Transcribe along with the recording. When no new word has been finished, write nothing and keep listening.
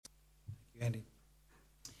Andy.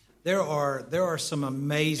 There are some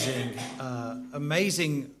amazing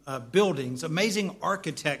buildings, amazing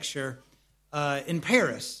architecture in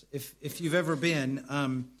Paris. If you've ever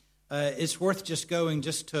been, it's worth just going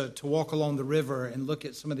just to walk along the river and look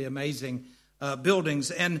at some of the amazing buildings.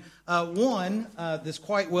 And one that's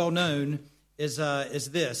quite well known is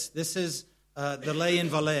this. This is the Les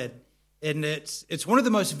Invalides, and it's one of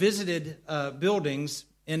the most visited buildings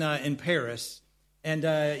in Paris.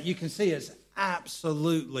 And you can see it's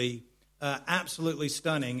absolutely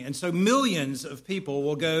stunning. And so millions of people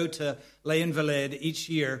will go to Les Invalides each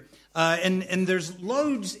year. And there's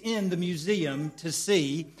loads in the museum to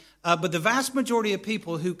see. But the vast majority of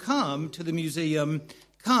people who come to the museum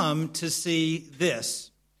come to see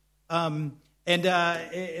this. And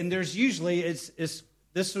there's usually,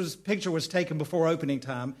 this picture was taken before opening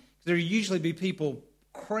time. There usually be people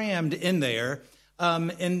crammed in there.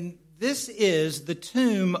 And this is the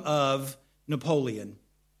tomb of Napoleon.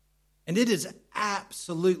 And it is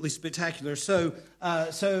absolutely spectacular. So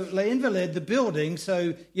Les Invalides, the building,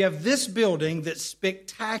 so you have this building that's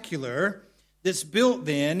spectacular, that's built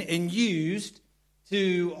then and used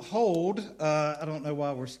to hold, I don't know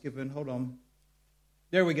why we're skipping, hold on.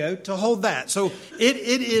 There we go, to hold that. So it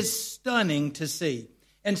is stunning to see.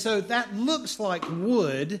 And so that looks like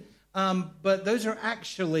wood, but those are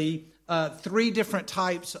actually three different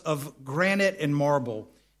types of granite and marble.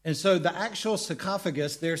 And so the actual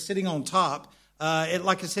sarcophagus there sitting on top,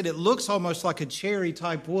 like I said, it looks almost like a cherry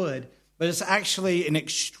type wood, but it's actually an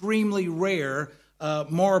extremely rare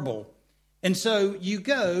marble. And so you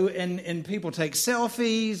go and people take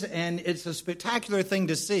selfies, and it's a spectacular thing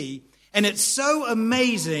to see. And it's so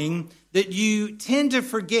amazing that you tend to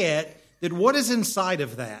forget that what is inside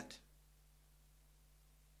of that?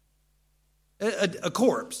 A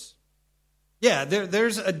corpse. Yeah,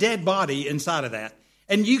 there's a dead body inside of that.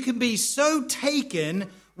 And you can be so taken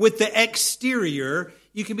with the exterior,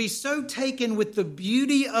 you can be so taken with the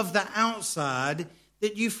beauty of the outside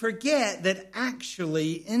that you forget that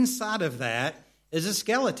actually inside of that is a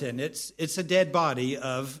skeleton. It's a dead body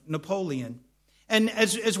of Napoleon. And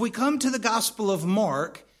as we come to the Gospel of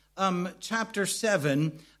Mark, chapter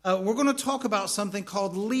 7, we're going to talk about something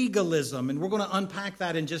called legalism, and we're going to unpack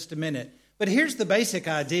that in just a minute. But here's the basic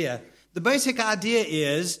idea. The basic idea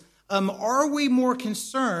is, are we more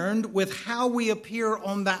concerned with how we appear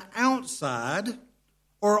on the outside,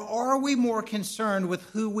 or are we more concerned with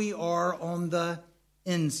who we are on the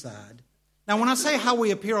inside? Now, when I say how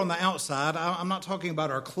we appear on the outside, I'm not talking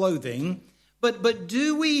about our clothing, but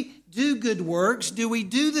do we do good works? Do we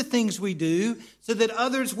do the things we do so that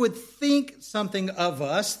others would think something of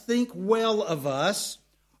us, think well of us,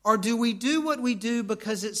 or do we do what we do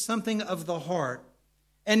because it's something of the heart?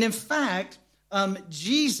 And in fact,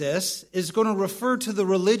 Jesus is going to refer to the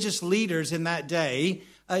religious leaders in that day.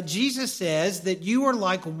 Jesus says that you are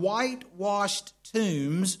like whitewashed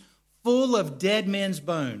tombs full of dead men's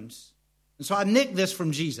bones. And so I nicked this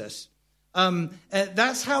from Jesus.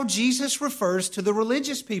 That's how Jesus refers to the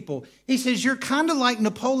religious people. He says, you're kind of like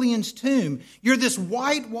Napoleon's tomb. You're this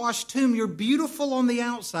whitewashed tomb. You're beautiful on the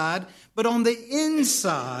outside, but on the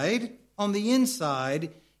inside,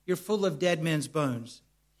 you're full of dead men's bones.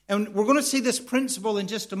 And we're going to see this principle in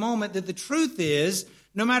just a moment, that the truth is,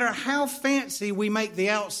 no matter how fancy we make the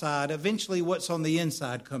outside, eventually what's on the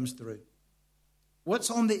inside comes through.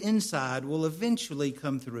 What's on the inside will eventually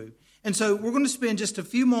come through. And so we're going to spend just a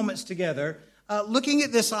few moments together looking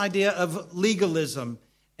at this idea of legalism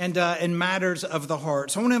and matters of the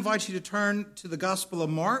heart. So I want to invite you to turn to the Gospel of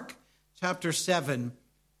Mark, chapter 7.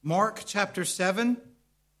 Mark, chapter 7,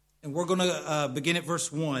 and we're going to begin at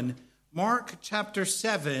verse 1. Mark chapter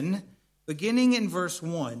 7, beginning in verse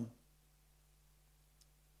 1.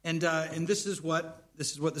 And this is what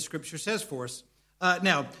the Scripture says for us.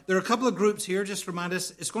 Now, there are a couple of groups here, just to remind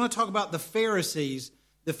us. It's going to talk about the Pharisees.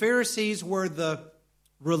 The Pharisees were the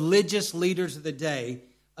religious leaders of the day.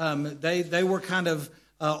 They were kind of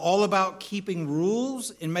all about keeping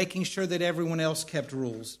rules and making sure that everyone else kept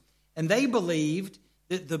rules. And they believed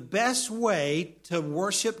that the best way to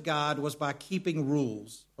worship God was by keeping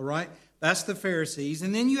rules, all right? That's the Pharisees.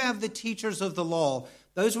 And then you have the teachers of the law.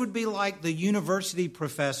 Those would be like the university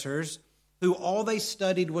professors who all they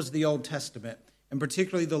studied was the Old Testament, and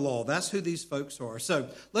particularly the law. That's who these folks are. So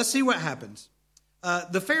let's see what happens.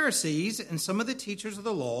 The Pharisees and some of the teachers of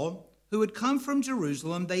the law who had come from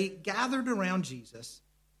Jerusalem, they gathered around Jesus,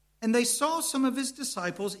 and they saw some of his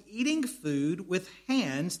disciples eating food with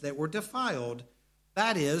hands that were defiled,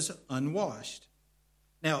 that is, unwashed.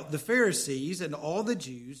 Now, the Pharisees and all the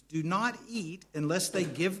Jews do not eat unless they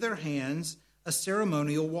give their hands a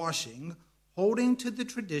ceremonial washing, holding to the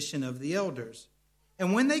tradition of the elders.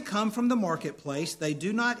 And when they come from the marketplace, they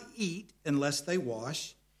do not eat unless they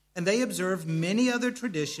wash, and they observe many other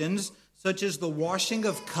traditions, such as the washing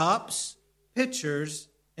of cups, pitchers,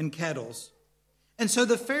 and kettles. And so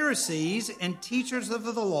the Pharisees and teachers of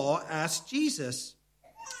the law asked Jesus,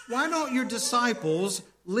 "Why don't your disciples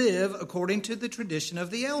live according to the tradition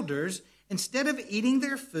of the elders, instead of eating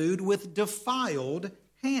their food with defiled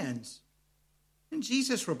hands?" And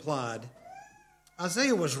Jesus replied,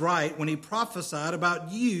 "Isaiah was right when he prophesied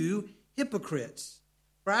about you hypocrites.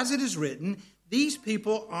 For as it is written, these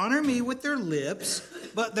people honor me with their lips,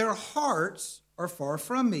 but their hearts are far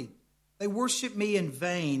from me. They worship me in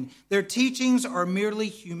vain. Their teachings are merely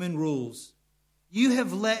human rules. You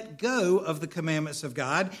have let go of the commandments of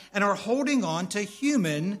God and are holding on to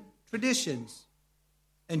human traditions."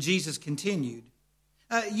 And Jesus continued,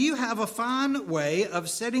 "You have a fine way of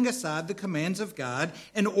setting aside the commands of God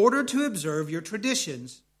in order to observe your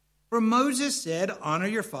traditions. For Moses said, 'Honor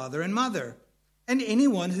your father and mother,' and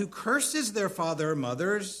anyone who curses their father or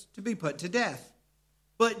mother is to be put to death.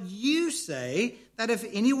 But you say that if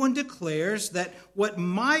anyone declares that what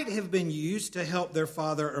might have been used to help their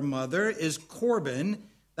father or mother is korban,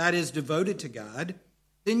 that is devoted to God,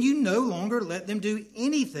 then you no longer let them do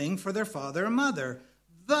anything for their father or mother.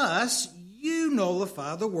 Thus, you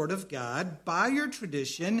nullify the word of God by your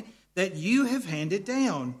tradition that you have handed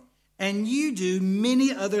down, and you do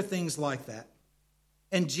many other things like that."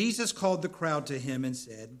 And Jesus called the crowd to him and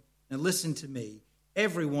said, "Now listen to me,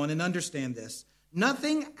 everyone, and understand this.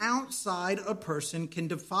 Nothing outside a person can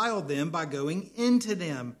defile them by going into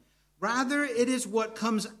them. Rather, it is what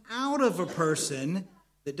comes out of a person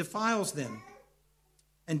that defiles them."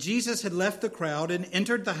 And Jesus had left the crowd and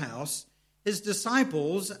entered the house. His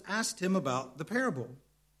disciples asked him about the parable.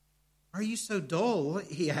 "Are you so dull?"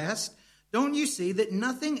 he asked. "Don't you see that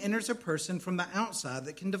nothing enters a person from the outside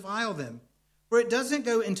that can defile them? For it doesn't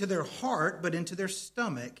go into their heart, but into their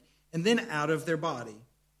stomach, and then out of their body."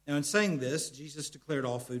 Now, in saying this, Jesus declared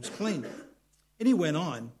all foods clean. And he went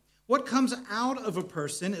on, "What comes out of a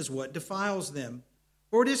person is what defiles them.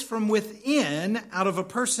 For it is from within, out of a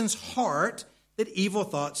person's heart, that evil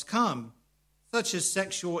thoughts come, such as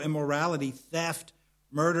sexual immorality, theft,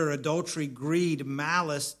 murder, adultery, greed,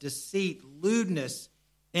 malice, deceit, lewdness,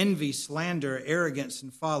 envy, slander, arrogance,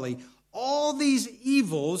 and folly. All these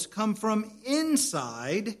evils come from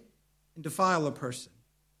inside and defile a person."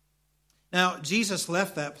 Now, Jesus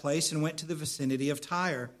left that place and went to the vicinity of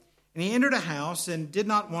Tyre. And he entered a house and did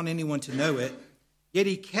not want anyone to know it. Yet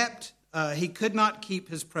he could not keep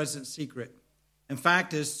his presence secret. In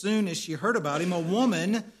fact, as soon as she heard about him, a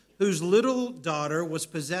woman whose little daughter was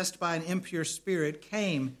possessed by an impure spirit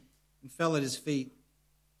came and fell at his feet.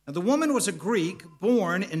 Now, the woman was a Greek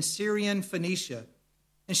born in Syrian Phoenicia,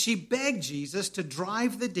 and she begged Jesus to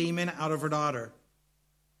drive the demon out of her daughter.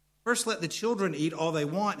 "First, let the children eat all they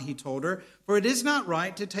want," he told her, "for it is not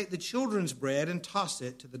right to take the children's bread and toss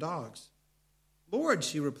it to the dogs." "Lord,"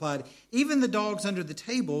 she replied, "even the dogs under the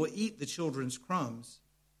table eat the children's crumbs."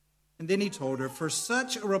 And then he told her, "For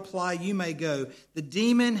such a reply you may go. The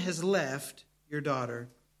demon has left your daughter."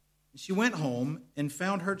 And she went home and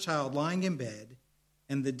found her child lying in bed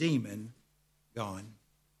and the demon gone.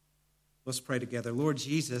 Let's pray together. Lord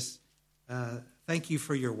Jesus, thank you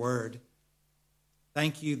for your word.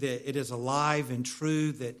 Thank you that it is alive and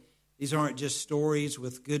true, that these aren't just stories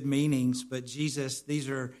with good meanings, but Jesus, these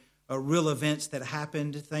are real events that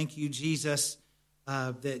happened. Thank you, Jesus,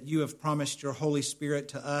 that you have promised your Holy Spirit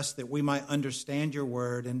to us that we might understand your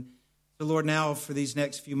word. And so, Lord, now for these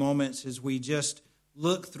next few moments, as we just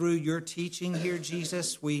look through your teaching here,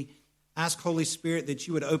 Jesus, we ask, Holy Spirit, that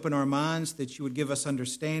you would open our minds, that you would give us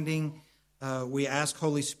understanding. We ask,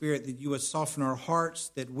 Holy Spirit, that you would soften our hearts,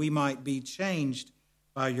 that we might be changed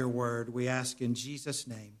by your word. We ask in Jesus'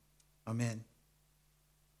 name. Amen.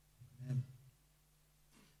 Amen.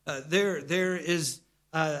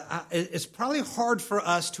 It's probably hard for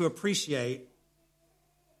us to appreciate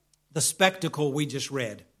the spectacle we just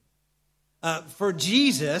read. For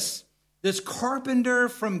Jesus, this carpenter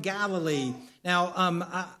from Galilee.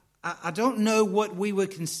 Now, I don't know what we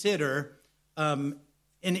would consider in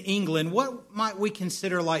England. What might we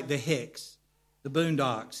consider like the Hicks, the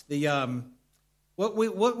Boondocks, what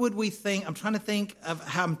would we think? I'm trying to think of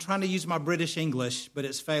how I'm trying to use my British English, but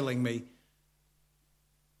it's failing me.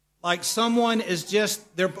 Like someone is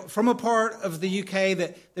they're from a part of the UK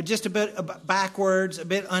that they're just a bit backwards, a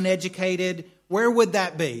bit uneducated. Where would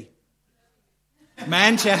that be?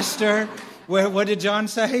 Manchester. What did John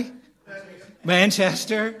say?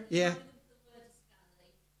 Manchester. Yeah.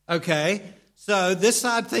 Okay. So this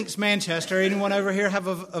side thinks Manchester. Anyone over here have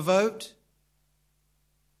a vote?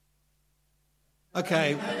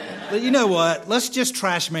 Okay, but you know what? Let's just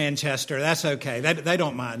trash Manchester. That's okay. They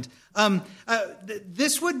don't mind.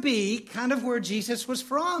 This would be kind of where Jesus was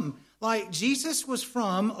from. Like, Jesus was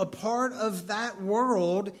from a part of that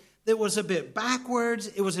world that was a bit backwards.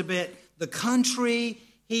 It was a bit the country.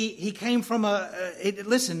 He came from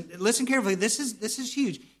listen carefully. This is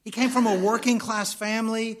huge. He came from a working class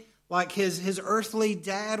family. Like his earthly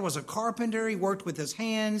dad was a carpenter. He worked with his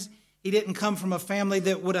hands. He didn't come from a family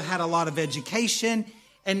that would have had a lot of education.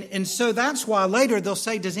 And so that's why later they'll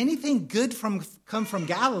say, does anything good come from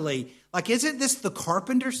Galilee? Like, isn't this the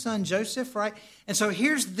carpenter's son, Joseph, right? And so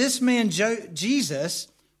here's this man, Jesus,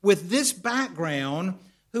 with this background,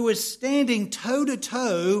 who is standing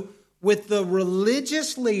toe-to-toe with the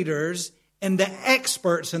religious leaders and the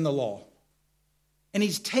experts in the law. And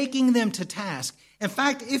he's taking them to task. In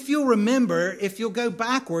fact, if you'll remember, if you'll go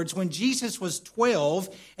backwards, when Jesus was 12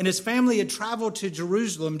 and his family had traveled to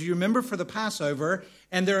Jerusalem, do you remember, for the Passover?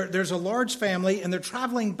 And there's a large family and they're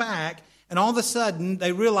traveling back, and all of a sudden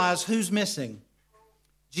they realize who's missing?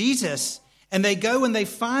 Jesus. And they go and they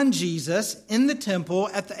find Jesus in the temple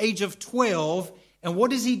at the age of 12. And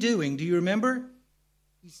what is he doing? Do you remember?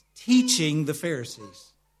 He's teaching the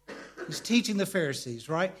Pharisees. He's teaching the Pharisees,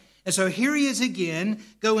 right? And so here he is again,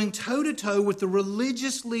 going toe-to-toe with the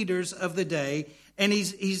religious leaders of the day, and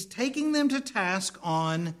he's taking them to task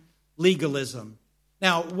on legalism.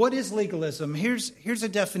 Now, what is legalism? Here's a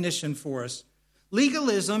definition for us.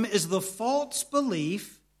 Legalism is the false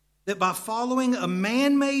belief that by following a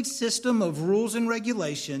man-made system of rules and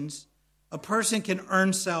regulations, a person can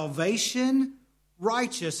earn salvation,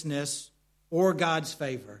 righteousness, or God's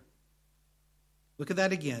favor. Look at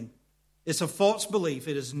that again. It's a false belief.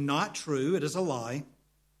 It is not true. It is a lie.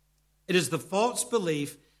 It is the false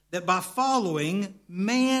belief that by following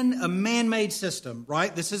a man-made system,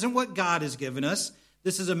 right? This isn't what God has given us.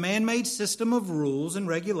 This is a man-made system of rules and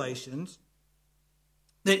regulations.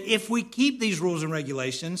 That if we keep these rules and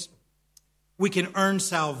regulations, we can earn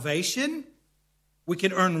salvation, we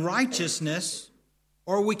can earn righteousness,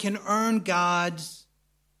 or we can earn God's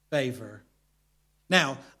favor.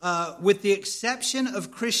 Now, with the exception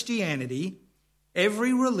of Christianity,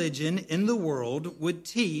 every religion in the world would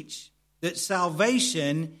teach that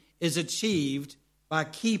salvation is achieved by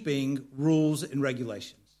keeping rules and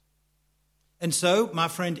regulations. And so, my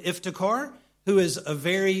friend Iftikhar, who is a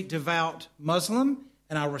very devout Muslim,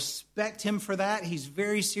 and I respect him for that. He's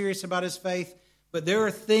very serious about his faith, but there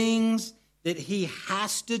are things that he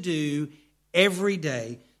has to do every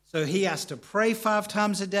day. So he has to pray 5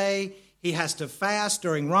 times a day. He has to fast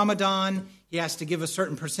during Ramadan. He has to give a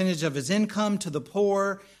certain percentage of his income to the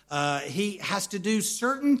poor. He has to do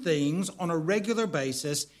certain things on a regular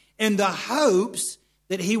basis in the hopes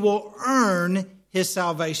that he will earn his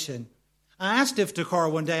salvation. I asked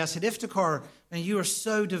Iftikhar one day, I said, Iftikhar, man, you are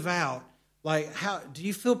so devout. Like, how do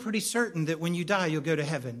you feel pretty certain that when you die, you'll go to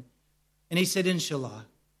heaven? And he said, Inshallah.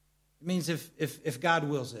 It means if God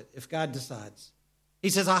wills it, if God decides. He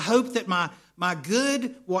says, I hope that my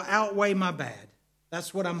good will outweigh my bad.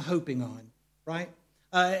 That's what I'm hoping on, right?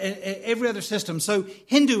 And every other system. So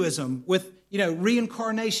Hinduism with,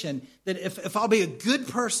 reincarnation, that if I'll be a good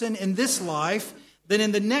person in this life, then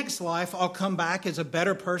in the next life, I'll come back as a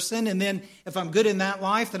better person. And then if I'm good in that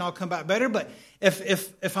life, then I'll come back better. But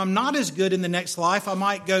if I'm not as good in the next life, I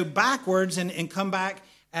might go backwards and come back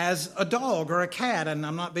as a dog or a cat. And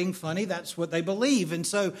I'm not being funny. That's what they believe. And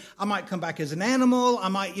so I might come back as an animal. I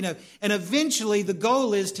might, and eventually the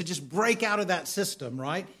goal is to just break out of that system,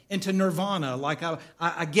 right? Into nirvana. Like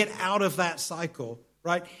I get out of that cycle,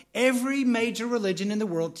 right? Every major religion in the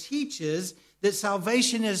world teaches that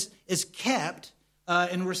salvation is kept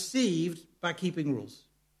and received by keeping rules.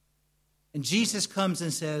 And Jesus comes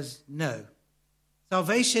and says, no.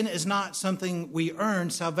 Salvation is not something we earn.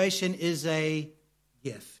 Salvation is a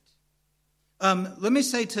gift. Let me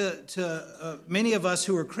say to many of us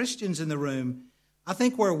who are Christians in the room, I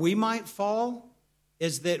think where we might fall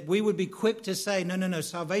is that we would be quick to say, no,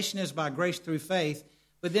 salvation is by grace through faith.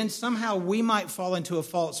 But then somehow we might fall into a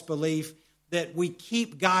false belief that we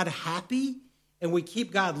keep God happy and we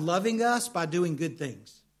keep God loving us by doing good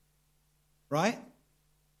things. Right?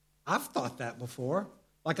 I've thought that before.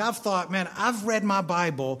 Like I've thought, man, I've read my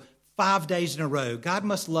Bible 5 days in a row. God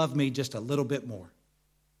must love me just a little bit more.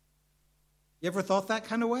 You ever thought that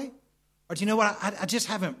kind of way? Or do you know what? I just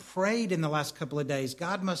haven't prayed in the last couple of days.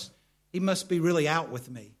 He must be really out with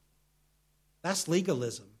me. That's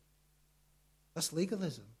legalism. That's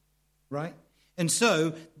legalism, right? And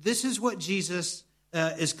so this is what Jesus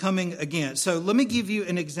is coming against. So let me give you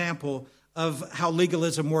an example of how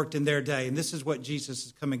legalism worked in their day. And this is what Jesus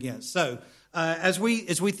has come against. So as we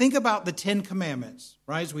think about the Ten Commandments,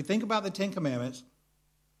 right? As we think about the Ten Commandments,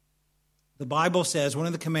 the Bible says, one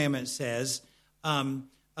of the commandments says,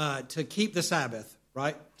 to keep the Sabbath,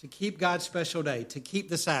 right? To keep God's special day, to keep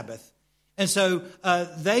the Sabbath. And so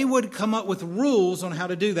they would come up with rules on how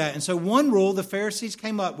to do that. And so one rule the Pharisees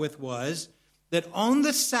came up with was that on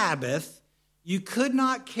the Sabbath, you could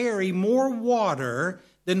not carry more water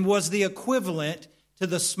than was the equivalent to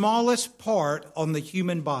the smallest part on the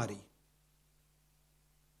human body.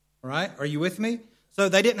 All right? Are you with me? So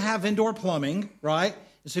they didn't have indoor plumbing, right?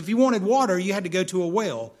 So if you wanted water, you had to go to a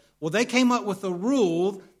well. Well, they came up with a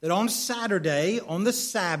rule that on Saturday, on the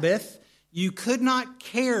Sabbath, you could not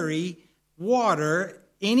carry water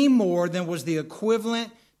any more than was the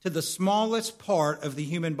equivalent to the smallest part of the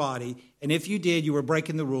human body. And if you did, you were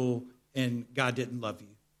breaking the rule and God didn't love you.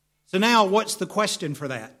 So now what's the question for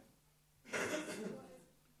that?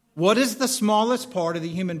 What is the smallest part of the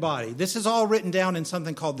human body? This is all written down in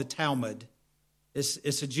something called the Talmud.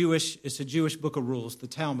 It's a Jewish book of rules, the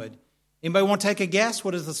Talmud. Anybody want to take a guess?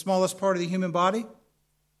 What is the smallest part of the human body?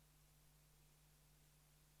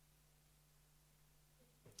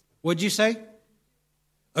 What'd you say?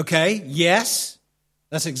 Okay, yes,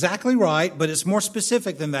 that's exactly right, but it's more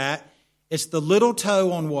specific than that. It's the little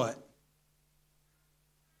toe on what?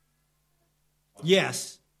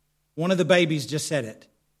 Yes, one of the babies just said it.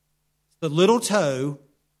 The little toe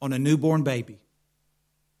on a newborn baby.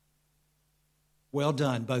 Well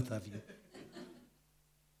done, both of you.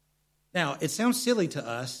 Now, it sounds silly to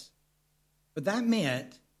us, but that meant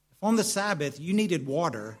if on the Sabbath you needed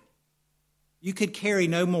water, you could carry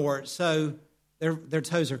no more. So their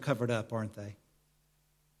toes are covered up, aren't they?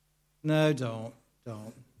 No, don't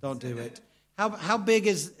do it. How big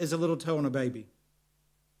is a little toe on a baby?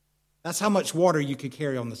 That's how much water you could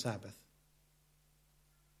carry on the Sabbath.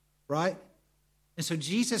 Right? And so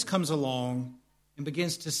Jesus comes along and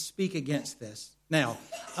begins to speak against this. Now,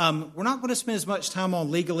 we're not going to spend as much time on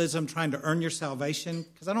legalism trying to earn your salvation,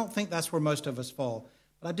 because I don't think that's where most of us fall.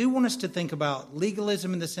 But I do want us to think about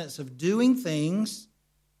legalism in the sense of doing things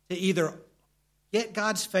to either get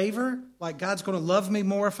God's favor, like God's going to love me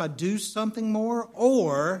more if I do something more,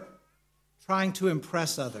 or trying to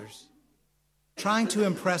impress others. Trying to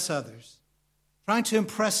impress others. Trying to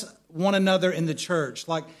impress one another in the church.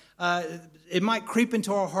 Like, it might creep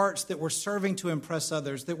into our hearts that we're serving to impress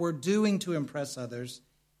others, that we're doing to impress others.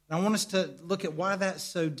 And I want us to look at why that's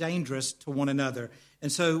so dangerous to one another.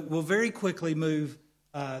 And so we'll very quickly move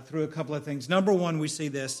through a couple of things. Number one, we see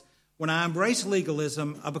this. When I embrace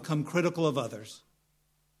legalism, I become critical of others.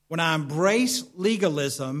 When I embrace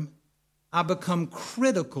legalism, I become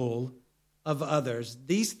critical of others.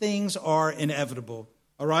 These things are inevitable.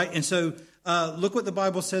 All right? And so look what the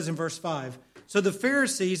Bible says in verse 5. So the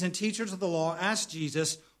Pharisees and teachers of the law asked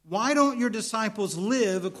Jesus, "Why don't your disciples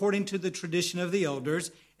live according to the tradition of the elders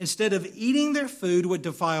instead of eating their food with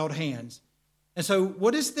defiled hands?" And so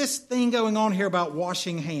what is this thing going on here about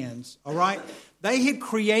washing hands? All right? They had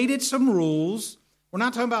created some rules. We're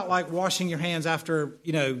not talking about like washing your hands after,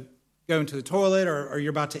 going to the toilet or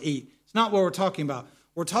you're about to eat. It's not what we're talking about.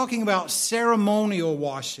 We're talking about ceremonial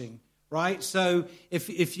washing, right? So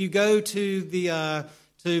if you go to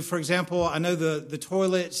for example, I know the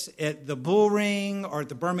toilets at the Bull Ring or at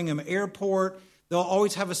the Birmingham airport, they'll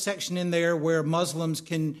always have a section in there where Muslims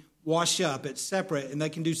can wash up. It's separate, and they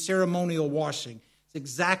can do ceremonial washing. It's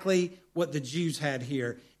exactly what the Jews had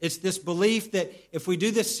here. It's this belief that if we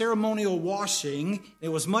do this ceremonial washing, it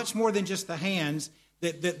was much more than just the hands,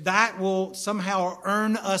 that will somehow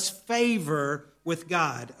earn us favor with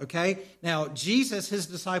God, okay? Now, Jesus, his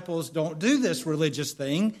disciples don't do this religious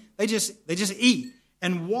thing. They just eat.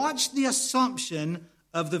 And watch the assumption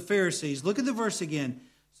of the Pharisees. Look at the verse again.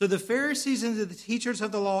 So the Pharisees and the teachers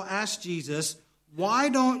of the law asked Jesus, "Why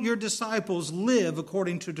don't your disciples live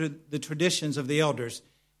according to the traditions of the elders?"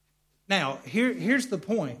 Now, here's the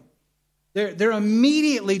point. They're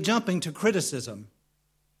immediately jumping to criticism.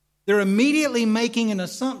 They're immediately making an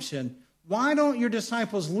assumption. Why don't your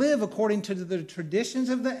disciples live according to the traditions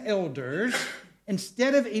of the elders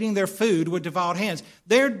instead of eating their food with defiled hands?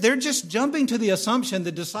 They're just jumping to the assumption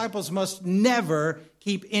the disciples must never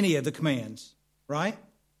keep any of the commands, right?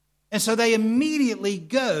 And so they immediately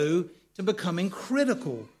go to becoming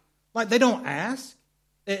critical. Like they don't ask.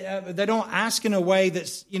 They don't ask in a way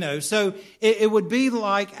that's, so it would be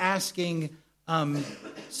like asking,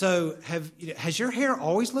 so has your hair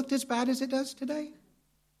always looked as bad as it does today?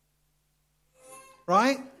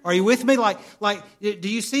 Right? Are you with me? Like, do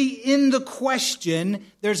you see in the question,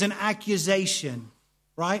 there's an accusation,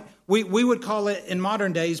 right? We would call it in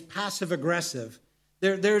modern days passive aggressive.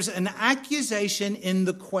 There's an accusation in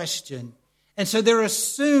the question. And so they're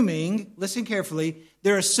assuming, listen carefully,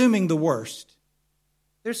 they're assuming the worst.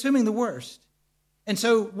 They're assuming the worst. And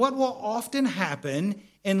so what will often happen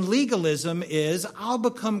in legalism is I'll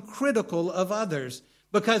become critical of others.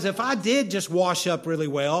 Because if I did just wash up really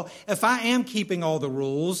well, if I am keeping all the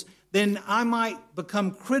rules, then I might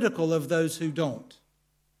become critical of those who don't,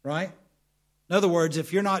 right? In other words,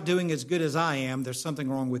 if you're not doing as good as I am, there's something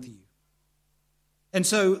wrong with you. And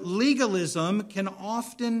so legalism can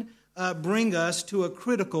often bring us to a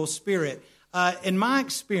critical spirit. In my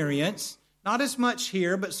experience, not as much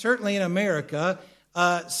here, but certainly in America,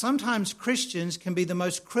 sometimes Christians can be the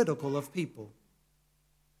most critical of people.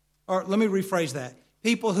 Or let me rephrase that.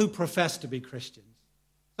 People who profess to be Christians.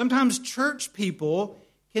 Sometimes church people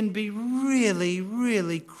can be really,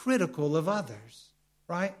 really critical of others,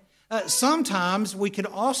 right? Sometimes we could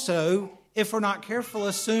also, if we're not careful,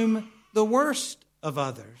 assume the worst of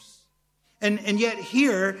others. And yet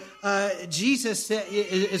here, Jesus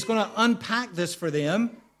is going to unpack this for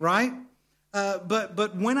them, right?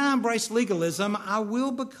 But when I embrace legalism, I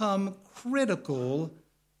will become critical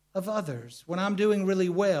of others. When I'm doing really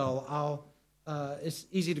well, it's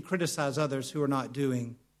easy to criticize others who are not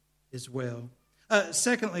doing as well.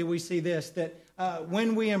 Secondly, we see this, that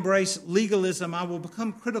when we embrace legalism, I will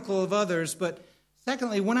become critical of others. But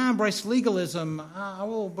secondly, when I embrace legalism, I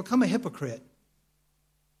will become a hypocrite.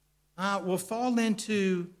 I will fall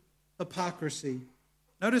into hypocrisy.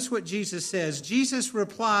 Notice what Jesus says. Jesus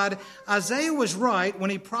replied, Isaiah was right when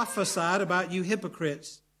he prophesied about you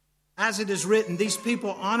hypocrites. As it is written, these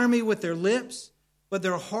people honor me with their lips, but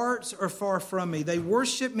their hearts are far from me. They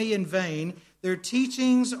worship me in vain. Their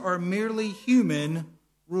teachings are merely human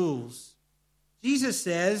rules. Jesus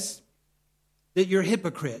says that you're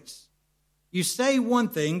hypocrites. You say one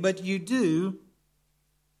thing, but you do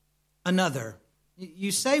another.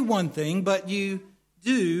 You say one thing, but you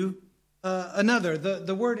do another.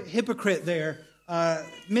 The word hypocrite there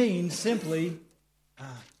means simply,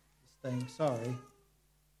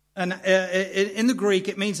 And in the Greek,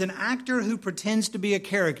 it means an actor who pretends to be a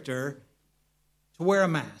character to wear a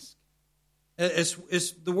mask.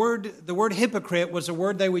 The word hypocrite was a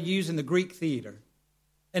word they would use in the Greek theater.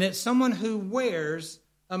 And it's someone who wears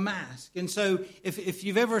a mask. And so if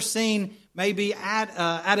you've ever seen maybe at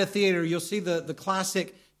a theater, you'll see the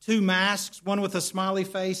classic two masks, one with a smiley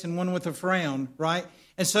face and one with a frown, right?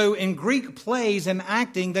 And so in Greek plays and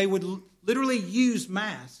acting, they would literally use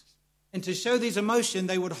masks. And to show these emotions,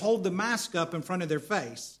 they would hold the mask up in front of their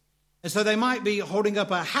face. And so they might be holding up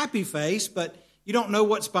a happy face, but you don't know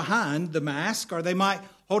what's behind the mask, or they might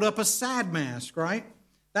hold up a sad mask, right?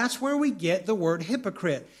 That's where we get the word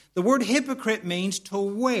hypocrite. The word hypocrite means to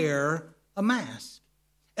wear a mask.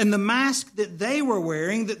 And the mask that they were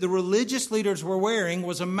wearing, that the religious leaders were wearing,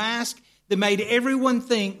 was a mask that made everyone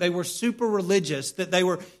think they were super religious, that they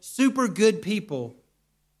were super good people.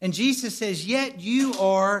 And Jesus says, yet you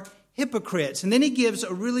are hypocrites. And then he gives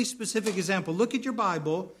a really specific example. Look at your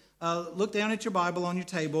Bible. Look down at your Bible on your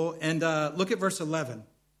table and look at verse 11.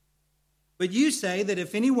 But you say that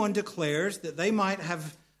if anyone declares that they might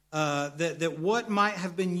have that what might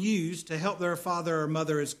have been used to help their father or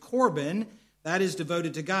mother is Corban, that is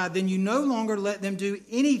devoted to God, then you no longer let them do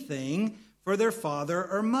anything for their father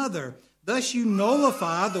or mother. Thus you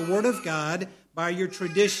nullify the word of God by your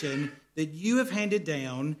tradition that you have handed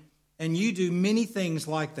down, and you do many things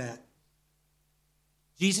like that.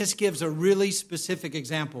 Jesus gives a really specific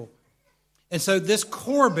example. And so this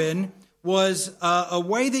Corban was a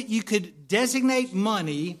way that you could designate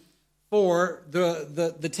money for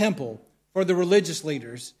the temple, for the religious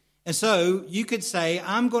leaders. And so you could say,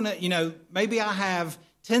 I'm going to, maybe I have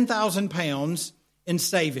 10,000 pounds in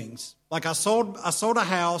savings. Like I sold a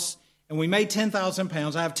house and we made 10,000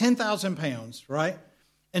 pounds. I have 10,000 pounds, right?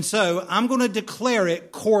 And so I'm going to declare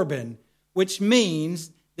it Corban, which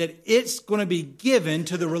means that it's going to be given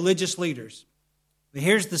to the religious leaders. But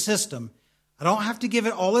here's the system. I don't have to give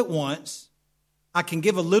it all at once. I can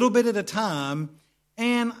give a little bit at a time,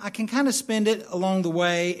 and I can kind of spend it along the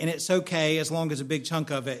way, and it's okay as long as a big chunk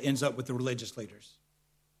of it ends up with the religious leaders.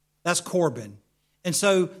 That's Corban. And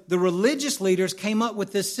so the religious leaders came up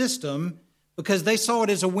with this system because they saw it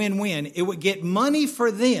as a win-win. It would get money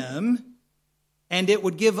for them, and it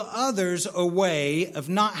would give others a way of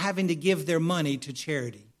not having to give their money to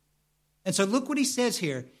charity. And so look what he says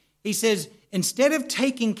here. He says, instead of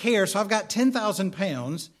taking care, so I've got 10,000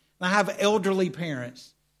 pounds, and I have elderly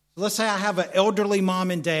parents. So let's say I have an elderly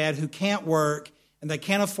mom and dad who can't work, and they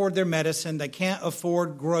can't afford their medicine, they can't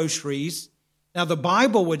afford groceries. Now the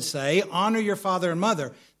Bible would say, honor your father and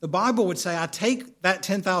mother. The Bible would say, I take that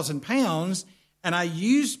 10,000 pounds, and I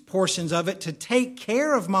use portions of it to take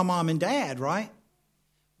care of my mom and dad, right?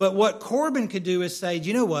 But what Corbin could do is say,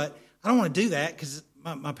 you know what? I don't want to do that because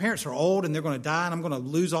my parents are old and they're going to die and I'm going to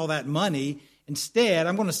lose all that money. Instead,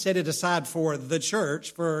 I'm going to set it aside for the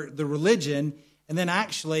church, for the religion, and then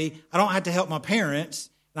actually I don't have to help my parents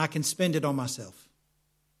and I can spend it on myself.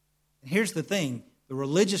 And here's the thing. The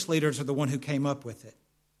religious leaders are the one who came up with it.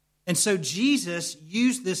 And so Jesus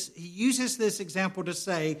uses this example to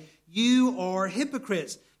say, you are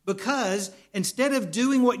hypocrites. Because instead of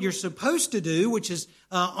doing what you're supposed to do, which is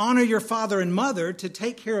honor your father and mother, to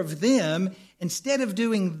take care of them, instead of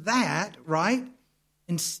doing that, right?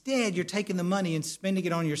 Instead, you're taking the money and spending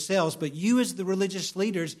it on yourselves. But you as the religious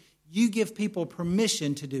leaders, you give people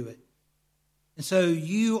permission to do it. And so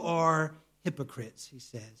you are hypocrites, he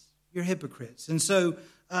says. You're hypocrites. And so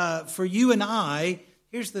for you and I,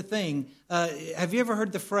 here's the thing. Have you ever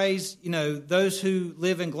heard the phrase, those who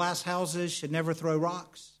live in glass houses should never throw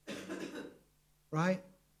rocks? Right?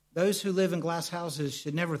 Those who live in glass houses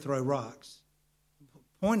should never throw rocks.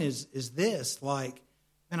 The point is this, like,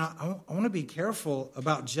 man, I want to be careful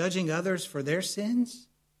about judging others for their sins.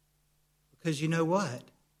 Because you know what?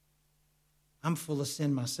 I'm full of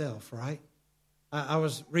sin myself, right? I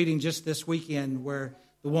was reading just this weekend where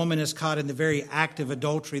the woman is caught in the very act of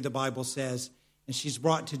adultery, the Bible says, and she's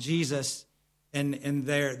brought to Jesus, and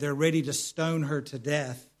they're ready to stone her to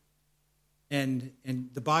death. And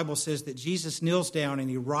the Bible says that Jesus kneels down and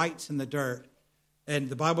he writes in the dirt. And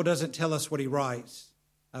the Bible doesn't tell us what he writes.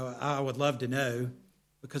 I would love to know,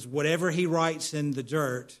 because whatever he writes in the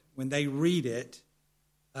dirt, when they read it,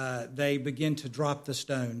 they begin to drop the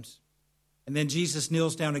stones. And then Jesus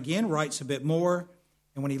kneels down again, writes a bit more.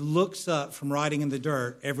 And when he looks up from writing in the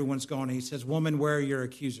dirt, everyone's gone. And he says, woman, where are your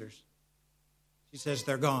accusers? She says,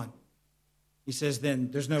 they're gone. He says,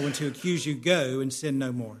 then there's no one to accuse you. Go and sin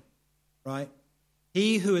no more. Right?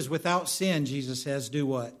 He who is without sin, Jesus says, do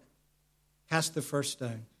what? Cast the first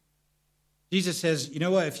stone. Jesus says, you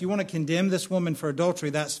know what? If you want to condemn this woman for adultery,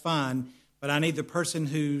 that's fine. But I need the person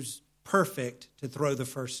who's perfect to throw the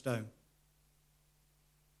first stone.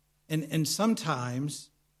 And sometimes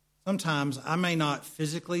I may not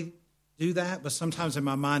physically do that, but sometimes in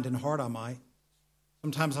my mind and heart I might.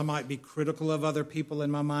 Sometimes I might be critical of other people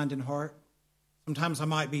in my mind and heart. Sometimes I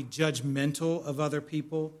might be judgmental of other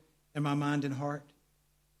people in my mind and heart.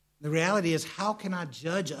 The reality is, how can I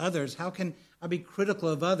judge others? How can I be critical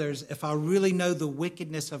of others if I really know the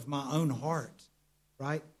wickedness of my own heart,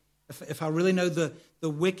 right? If I really know the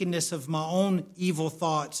wickedness of my own evil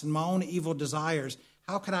thoughts and my own evil desires,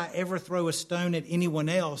 how could I ever throw a stone at anyone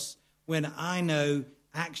else when I know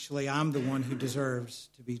actually I'm the one who deserves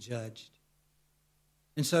to be judged?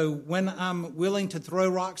 And so when I'm willing to throw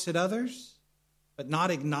rocks at others, but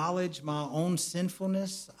not acknowledge my own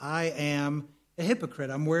sinfulness, I am a hypocrite.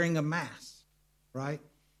 I'm wearing a mask, right?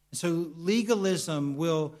 And so legalism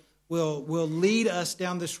will lead us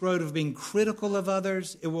down this road of being critical of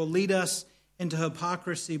others. It will lead us into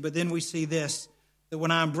hypocrisy. But then we see this, that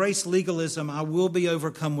when I embrace legalism, I will be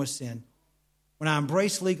overcome with sin. When I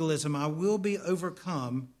embrace legalism, I will be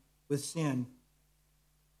overcome with sin.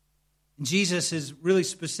 And Jesus is really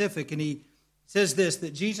specific, and he says this,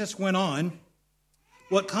 that Jesus went on,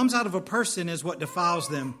 what comes out of a person is what defiles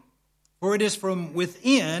them. For it is from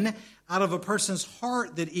within, out of a person's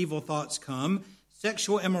heart, that evil thoughts come.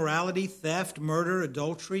 Sexual immorality, theft, murder,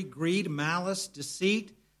 adultery, greed, malice,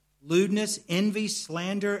 deceit, lewdness, envy,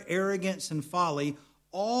 slander, arrogance, and folly.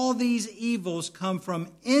 All these evils come from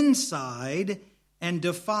inside and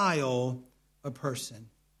defile a person.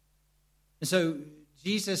 And so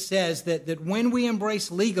Jesus says that when we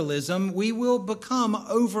embrace legalism, we will become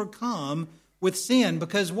overcome with sin.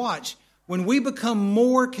 Because watch, when we become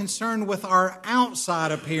more concerned with our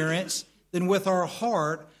outside appearance than with our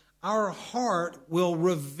heart will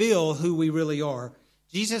reveal who we really are.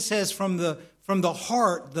 Jesus says from the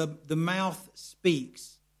heart, the mouth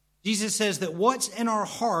speaks. Jesus says that what's in our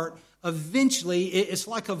heart, eventually, it's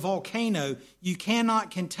like a volcano. You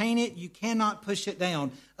cannot contain it. You cannot push it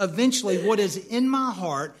down. Eventually, what is in my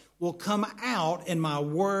heart will come out in my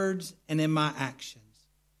words and in my actions.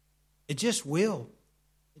 It just will.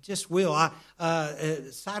 It just will.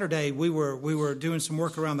 Saturday, we were doing some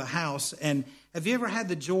work around the house, and have you ever had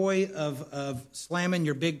the joy of slamming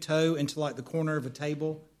your big toe into like the corner of a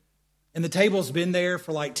table? And the table's been there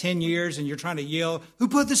for like 10 years, and you're trying to yell, "Who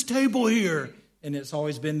put this table here?" And it's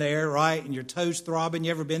always been there, right? And your toes throbbing.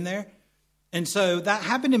 You ever been there? And so that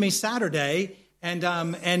happened to me Saturday, and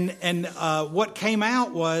what came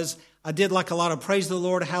out was I did like a lot of praise the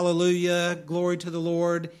Lord, hallelujah, glory to the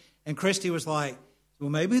Lord. And Christy was like,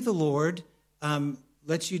 well, maybe the Lord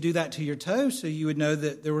lets you do that to your toe so you would know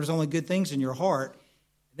that there was only good things in your heart.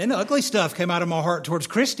 Then the ugly stuff came out of my heart towards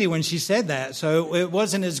Christy when she said that, so it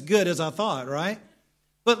wasn't as good as I thought, right?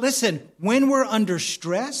 But listen, when we're under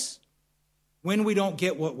stress, when we don't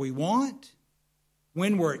get what we want,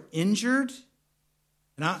 when we're injured,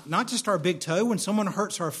 not just our big toe, when someone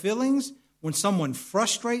hurts our feelings, when someone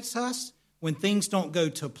frustrates us, when things don't go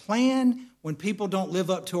to plan, when people don't live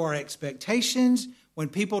up to our expectations, when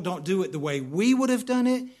people don't do it the way we would have done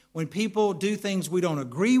it, when people do things we don't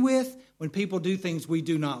agree with, when people do things we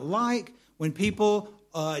do not like, when people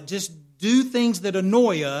just do things that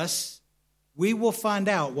annoy us, we will find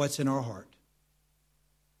out what's in our heart.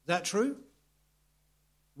 Is that true?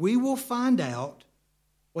 We will find out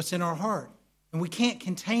what's in our heart, and we can't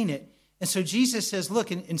contain it. And so Jesus says,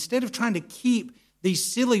 look, instead of trying to keep these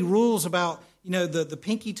silly rules about, the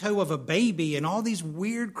pinky toe of a baby and all these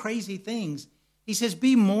weird, crazy things, he says,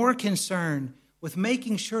 be more concerned with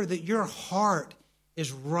making sure that your heart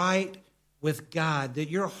is right with God, that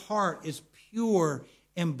your heart is pure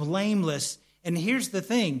and blameless. And here's the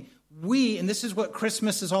thing, and this is what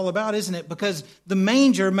Christmas is all about, isn't it? Because the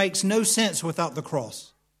manger makes no sense without the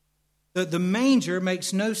cross. The manger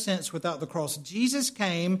makes no sense without the cross. Jesus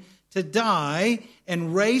came to die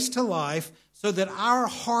and raise to life so that our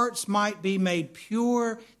hearts might be made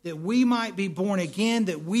pure, that we might be born again,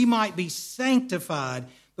 that we might be sanctified.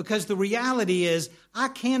 Because the reality is, I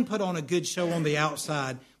can put on a good show on the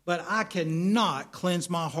outside, but I cannot cleanse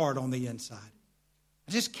my heart on the inside.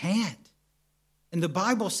 I just can't. And the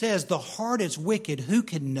Bible says the heart is wicked. Who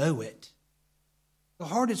can know it? The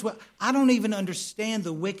heart is wicked. I don't even understand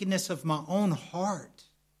the wickedness of my own heart,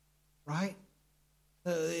 right?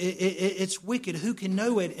 It's wicked. Who can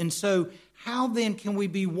know it? And so how then can we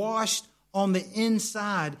be washed on the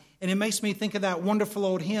inside? And it makes me think of that wonderful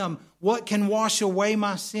old hymn, what can wash away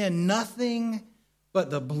my sin? Nothing but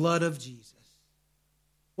the blood of Jesus.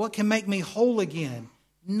 What can make me whole again?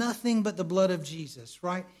 Nothing but the blood of Jesus,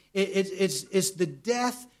 right? It's the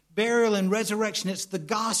death, burial, and resurrection. It's the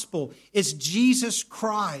gospel. It's Jesus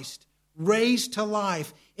Christ raised to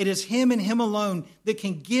life. It is him and him alone that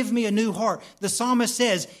can give me a new heart. The psalmist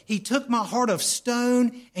says, he took my heart of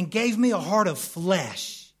stone and gave me a heart of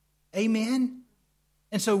flesh. Amen?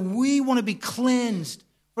 And so we want to be cleansed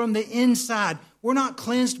from the inside. We're not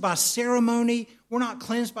cleansed by ceremony. We're not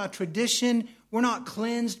cleansed by tradition. We're not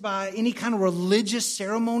cleansed by any kind of religious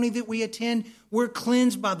ceremony that we attend. We're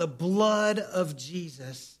cleansed by the blood of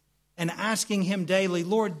Jesus and asking him daily,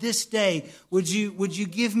 Lord, this day, would you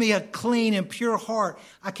give me a clean and pure heart?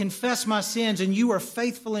 I confess my sins, and you are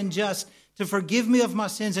faithful and just to forgive me of my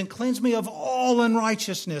sins and cleanse me of all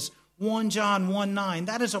unrighteousness. 1 John 1:9.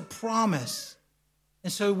 That is a promise.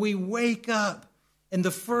 And so we wake up, and the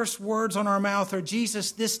first words on our mouth are,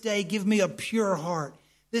 Jesus, this day, give me a pure heart.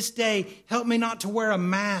 This day, help me not to wear a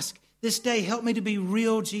mask. This day, help me to be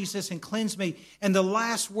real, Jesus, and cleanse me. And the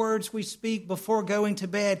last words we speak before going to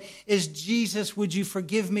bed is, Jesus, would you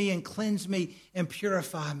forgive me and cleanse me and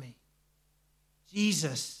purify me?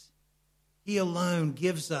 Jesus, he alone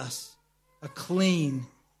gives us a clean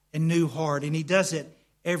and new heart, and he does it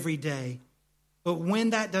every day. But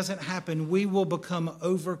when that doesn't happen, we will become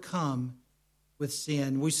overcome with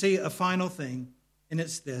sin. We see a final thing, and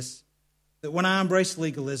it's this, that when I embrace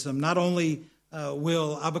legalism, not only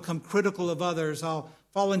will I become critical of others, I'll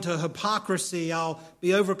fall into hypocrisy, I'll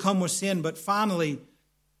be overcome with sin, but finally,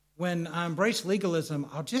 when I embrace legalism,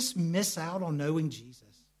 I'll just miss out on knowing Jesus.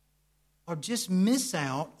 I'll just miss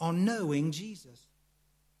out on knowing Jesus.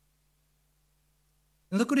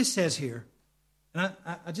 And look what it says here. And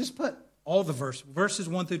I just put all the verses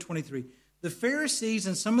 1 through 23. The Pharisees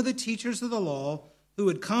and some of the teachers of the law who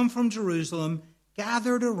had come from Jerusalem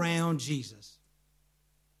gathered around Jesus.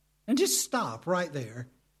 And just stop right there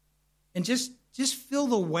and just feel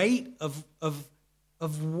the weight of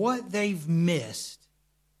what they've missed.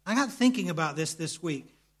 I got thinking about this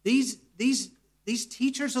week. These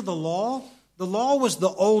teachers of the law was the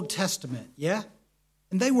Old Testament, yeah?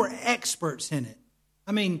 And they were experts in it.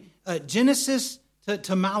 I mean, Genesis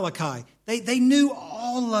to Malachi, they knew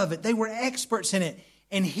all of it. They were experts in it.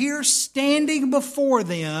 And here standing before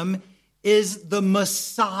them is the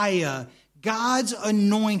Messiah, God's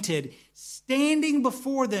anointed. Standing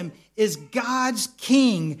before them is God's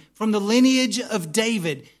king from the lineage of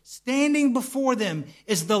David. Standing before them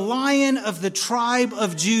is the Lion of the tribe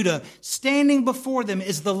of Judah. Standing before them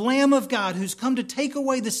is the Lamb of God who's come to take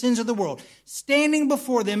away the sins of the world. Standing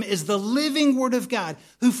before them is the living Word of God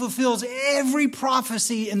who fulfills every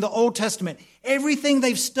prophecy in the Old Testament. Everything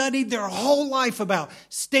they've studied their whole life about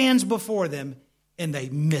stands before them, and they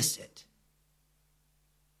miss it.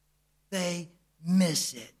 They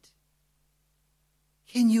miss it.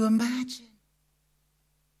 Can you imagine?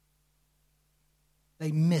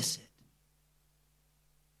 They miss it.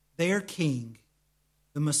 Their king,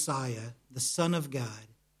 the Messiah, the Son of God,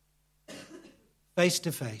 face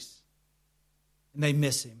to face, and they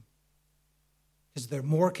miss him because they're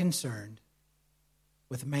more concerned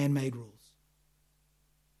with man-made rules.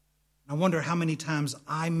 I wonder how many times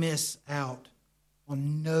I miss out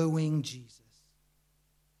on knowing Jesus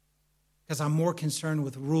because I'm more concerned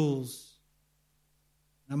with rules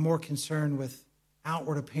and I'm more concerned with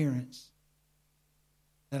outward appearance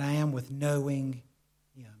than I am with knowing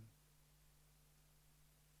him.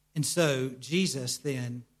 And so Jesus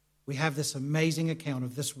then, we have this amazing account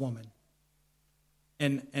of this woman.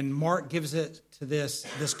 And Mark gives it to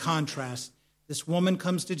this contrast. This woman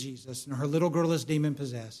comes to Jesus, and her little girl is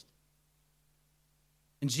demon-possessed.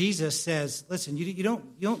 And Jesus says, listen, you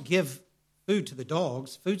don't give food to the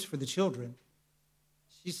dogs. Food's for the children.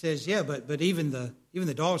 She says, yeah, but even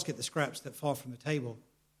the dogs get the scraps that fall from the table.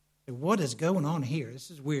 And what is going on here?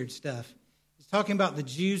 This is weird stuff. He's talking about the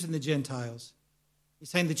Jews and the Gentiles. He's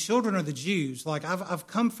saying the children are the Jews. Like, I've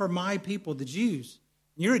come for my people, the Jews.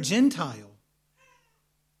 And you're a Gentile.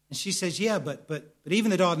 And she says, yeah, but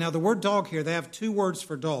even the dog. Now, the word dog here, they have two words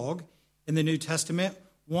for dog in the New Testament.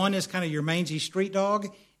 One is kind of your mangy street dog,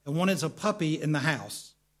 and one is a puppy in the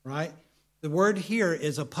house, right? The word here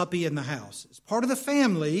is a puppy in the house. It's part of the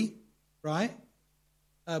family, right?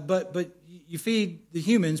 But you feed the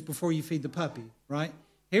humans before you feed the puppy, right?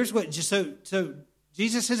 Here's what, so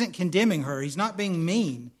Jesus isn't condemning her. He's not being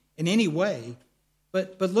mean in any way.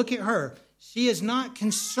 But look at her. She is not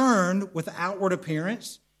concerned with outward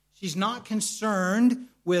appearance. She's not concerned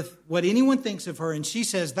with what anyone thinks of her. And she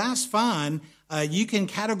says, that's fine. You can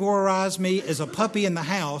categorize me as a puppy in the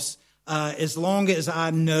house as long as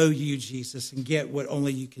I know you, Jesus, and get what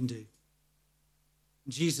only you can do.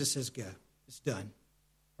 And Jesus says, go. It's done.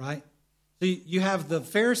 Right? So you have the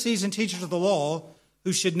Pharisees and teachers of the law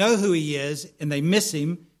who should know who he is, and they miss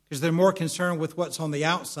him because they're more concerned with what's on the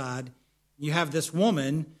outside. You have this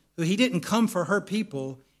woman who he didn't come for her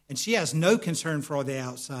people, and she has no concern for all the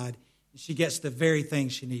outside. She gets the very thing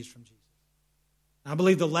she needs from Jesus. I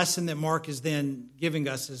believe the lesson that Mark is then giving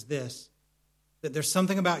us is this, that there's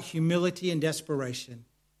something about humility and desperation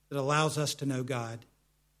that allows us to know God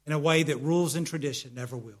in a way that rules and tradition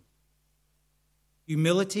never will.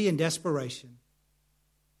 Humility and desperation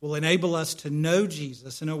will enable us to know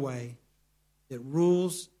Jesus in a way that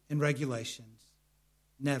rules and regulations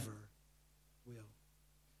never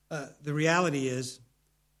will. The reality is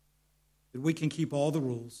that we can keep all the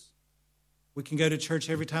rules. We can go to church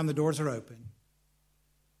every time the doors are open.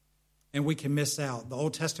 And we can miss out. The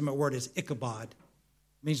Old Testament word is Ichabod.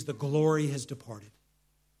 It means the glory has departed.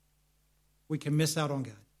 We can miss out on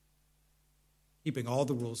God, keeping all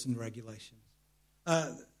the rules and regulations.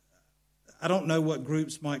 I don't know what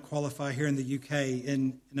groups might qualify here in the UK.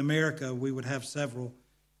 In America, we would have several.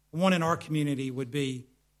 One in our community would be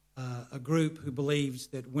a group who believes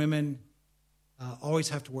that women always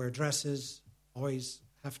have to wear dresses, always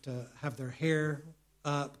have to have their hair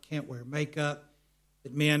up, can't wear makeup,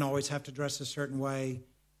 that men always have to dress a certain way.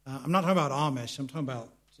 I'm not talking about Amish. I'm talking about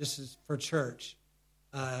just as for church.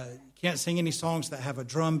 Can't sing any songs that have a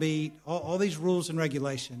drum beat, all these rules and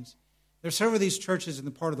regulations. There's several of these churches in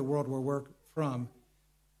the part of the world where we're from.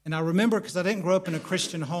 And I remember, because I didn't grow up in a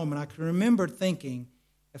Christian home, and I can remember thinking,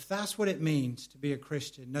 if that's what it means to be a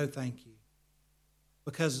Christian, no thank you.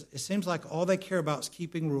 Because it seems like all they care about is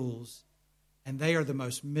keeping rules, and they are the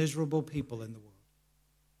most miserable people in the world.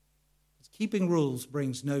 Because keeping rules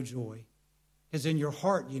brings no joy. Because in your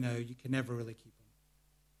heart, you know, you can never really keep them.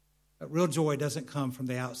 But real joy doesn't come from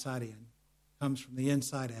the outside in. It comes from the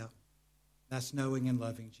inside out. That's knowing and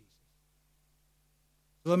loving Jesus.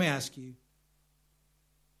 So let me ask you,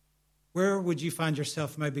 where would you find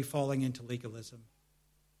yourself maybe falling into legalism?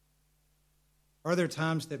 Are there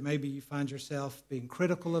times that maybe you find yourself being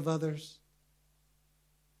critical of others?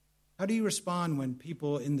 How do you respond when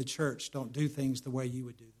people in the church don't do things the way you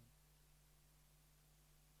would do them?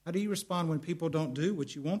 How do you respond when people don't do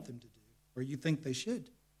what you want them to do or you think they should?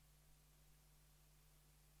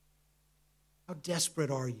 How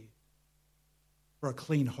desperate are you for a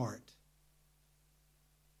clean heart?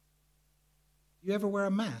 Do you ever wear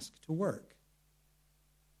a mask to work? Do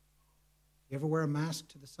you ever wear a mask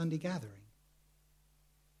to the Sunday gathering?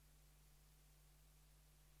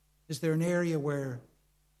 Is there an area where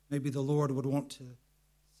maybe the Lord would want to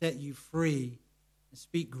set you free and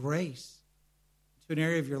speak grace to an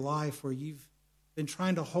area of your life where you've been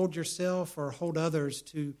trying to hold yourself or hold others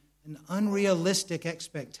to an unrealistic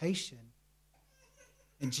expectation?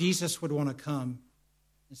 And Jesus would want to come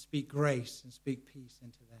and speak grace and speak peace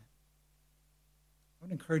into that. I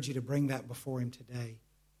would encourage you to bring that before him today.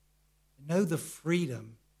 Know the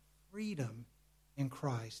freedom in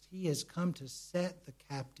Christ. He has come to set the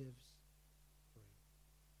captives free.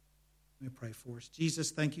 Let me pray for us.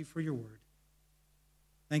 Jesus, thank you for your word.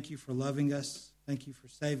 Thank you for loving us. Thank you for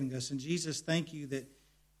saving us. And Jesus, thank you that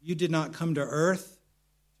you did not come to earth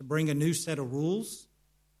to bring a new set of rules.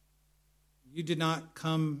 You did not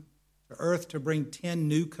come to earth to bring 10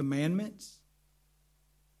 new commandments.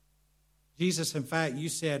 Jesus, in fact, you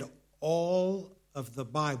said all of the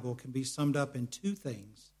Bible can be summed up in two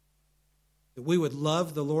things. That we would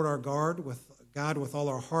love the Lord our God with all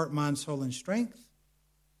our heart, mind, soul, and strength.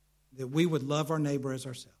 That we would love our neighbor as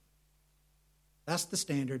ourselves. That's the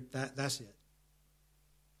standard. That's it.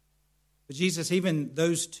 But Jesus, even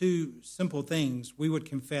those two simple things we would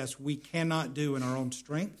confess we cannot do in our own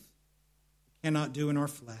strength, we cannot do in our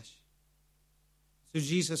flesh. So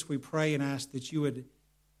Jesus, we pray and ask that you would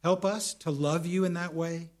help us to love you in that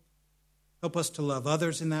way. Help us to love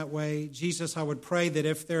others in that way. Jesus, I would pray that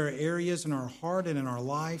if there are areas in our heart and in our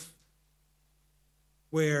life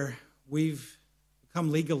where we've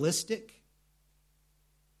become legalistic,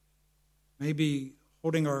 maybe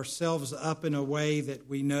holding ourselves up in a way that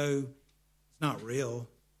we know it's not real,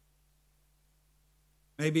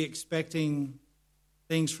 maybe expecting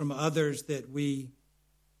things from others that we,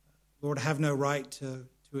 Lord, have no right to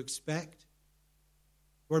expect,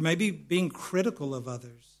 or maybe being critical of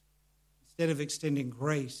others instead of extending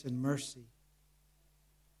grace and mercy.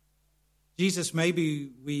 Jesus,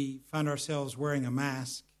 maybe we find ourselves wearing a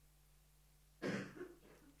mask,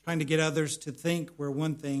 trying to get others to think we're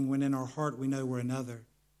one thing when in our heart we know we're another.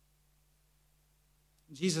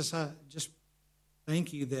 Jesus, I just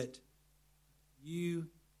thank you that you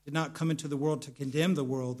did not come into the world to condemn the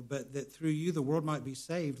world, but that through you the world might be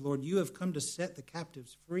saved. Lord, you have come to set the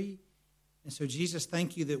captives free. And so, Jesus,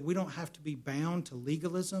 thank you that we don't have to be bound to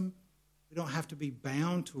legalism. We don't have to be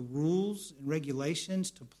bound to rules and regulations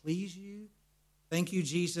to please you. Thank you,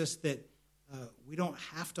 Jesus, that we don't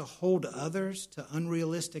have to hold others to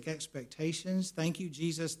unrealistic expectations. Thank you,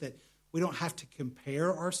 Jesus, that we don't have to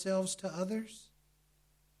compare ourselves to others.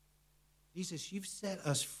 Jesus, you've set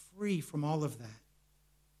us free from all of that.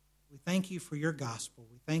 We thank you for your gospel.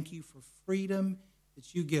 We thank you for freedom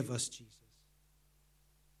that you give us, Jesus.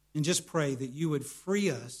 And just pray that you would free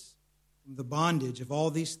us from the bondage of all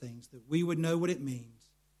these things, that we would know what it means,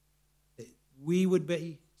 that we would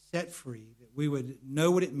be set free, that we would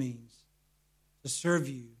know what it means to serve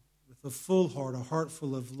you with a full heart, a heart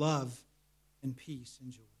full of love and peace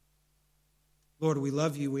and joy. Lord, we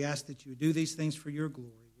love you. We ask that you would do these things for your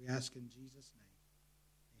glory. We ask in Jesus' name.